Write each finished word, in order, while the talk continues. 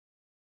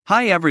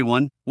Hi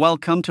everyone,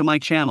 welcome to my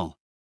channel.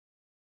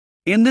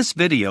 In this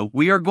video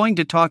we are going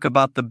to talk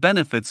about the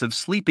benefits of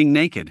sleeping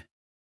naked.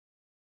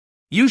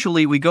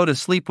 Usually we go to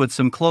sleep with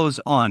some clothes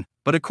on,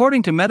 but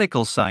according to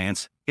medical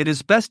science, it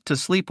is best to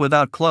sleep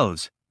without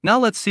clothes. Now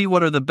let's see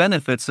what are the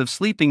benefits of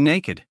sleeping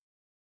naked.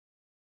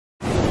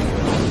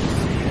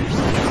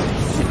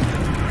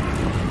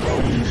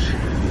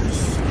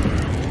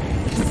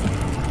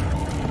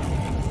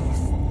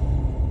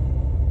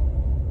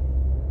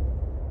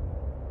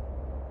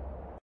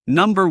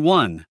 Number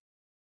 1.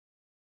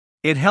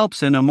 It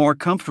helps in a more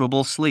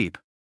comfortable sleep.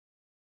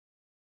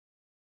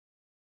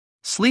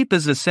 Sleep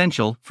is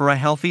essential for a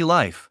healthy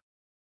life.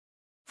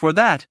 For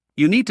that,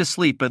 you need to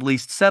sleep at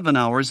least 7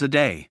 hours a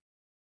day.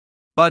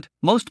 But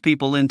most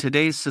people in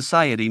today's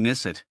society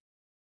miss it.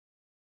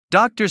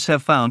 Doctors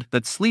have found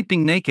that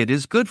sleeping naked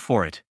is good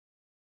for it.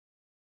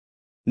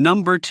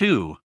 Number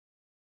 2.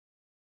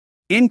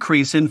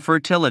 Increase in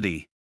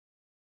fertility.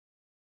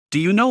 Do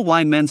you know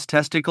why men's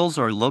testicles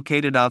are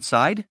located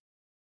outside?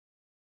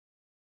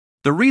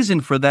 The reason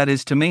for that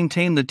is to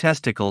maintain the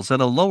testicles at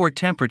a lower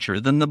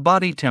temperature than the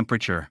body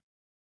temperature.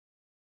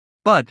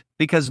 But,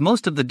 because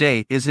most of the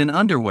day is in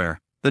underwear,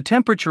 the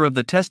temperature of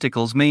the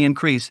testicles may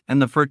increase and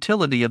the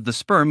fertility of the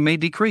sperm may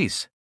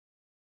decrease.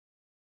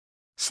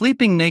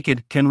 Sleeping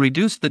naked can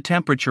reduce the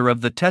temperature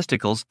of the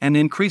testicles and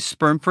increase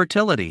sperm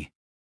fertility.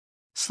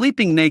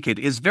 Sleeping naked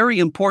is very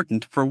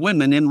important for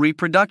women in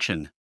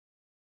reproduction.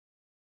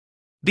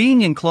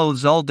 Being in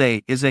clothes all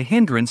day is a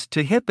hindrance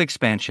to hip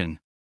expansion.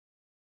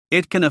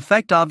 It can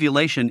affect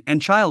ovulation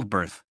and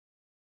childbirth.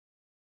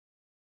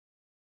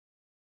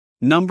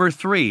 Number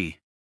 3.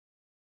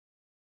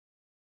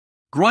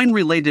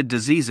 Groin-related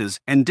diseases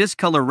and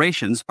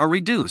discolorations are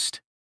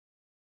reduced.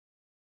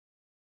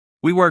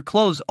 We wear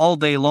clothes all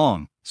day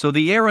long, so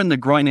the air in the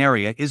groin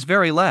area is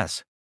very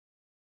less.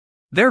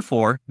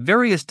 Therefore,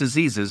 various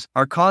diseases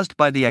are caused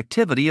by the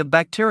activity of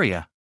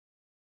bacteria.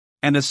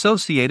 And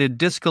associated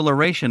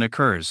discoloration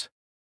occurs.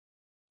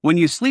 When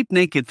you sleep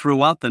naked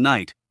throughout the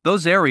night,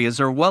 those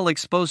areas are well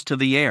exposed to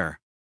the air.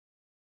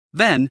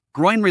 Then,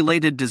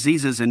 groin-related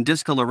diseases and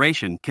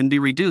discoloration can be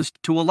reduced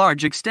to a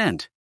large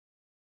extent.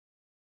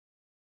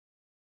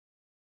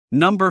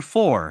 Number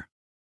 4.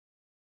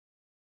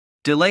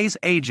 Delays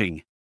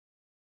aging.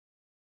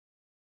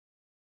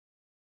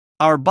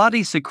 Our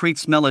body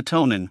secretes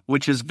melatonin,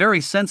 which is very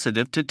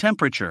sensitive to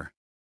temperature.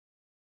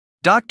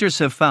 Doctors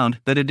have found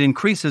that it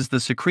increases the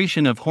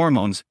secretion of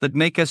hormones that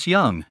make us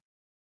young.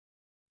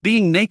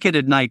 Being naked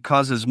at night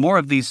causes more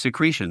of these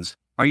secretions.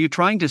 Are you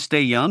trying to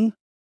stay young?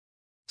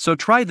 So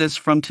try this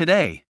from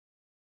today.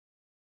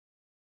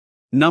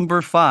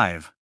 Number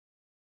 5.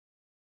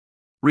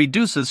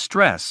 Reduces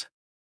stress.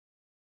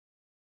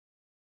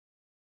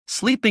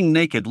 Sleeping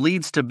naked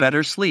leads to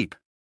better sleep.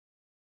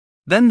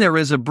 Then there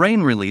is a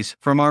brain release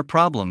from our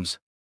problems.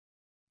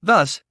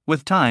 Thus,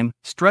 with time,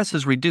 stress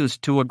is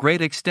reduced to a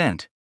great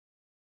extent.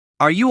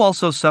 Are you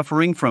also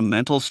suffering from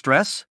mental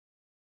stress?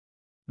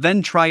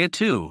 Then try it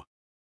too.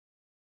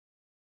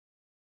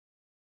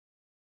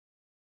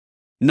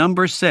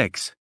 Number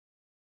 6.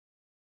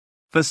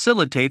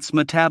 Facilitates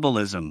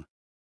metabolism.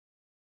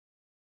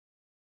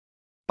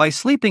 By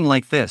sleeping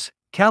like this,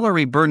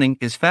 calorie burning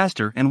is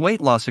faster and weight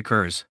loss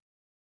occurs.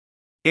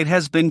 It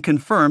has been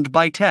confirmed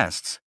by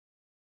tests.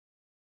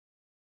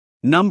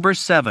 Number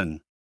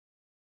 7.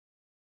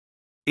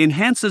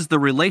 Enhances the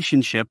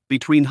relationship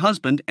between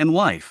husband and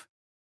wife.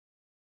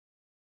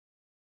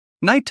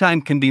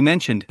 Nighttime can be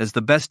mentioned as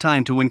the best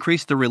time to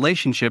increase the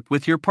relationship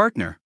with your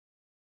partner.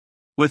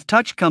 With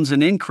touch comes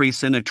an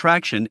increase in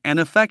attraction and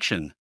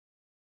affection.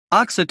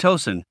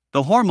 Oxytocin,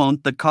 the hormone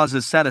that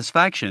causes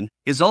satisfaction,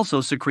 is also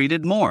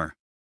secreted more.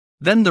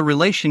 Then the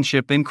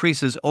relationship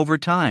increases over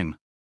time.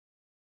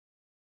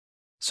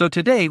 So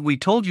today we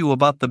told you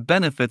about the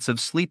benefits of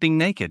sleeping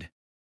naked.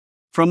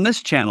 From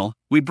this channel,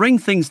 we bring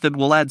things that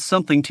will add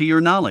something to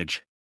your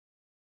knowledge.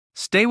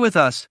 Stay with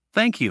us,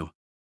 thank you.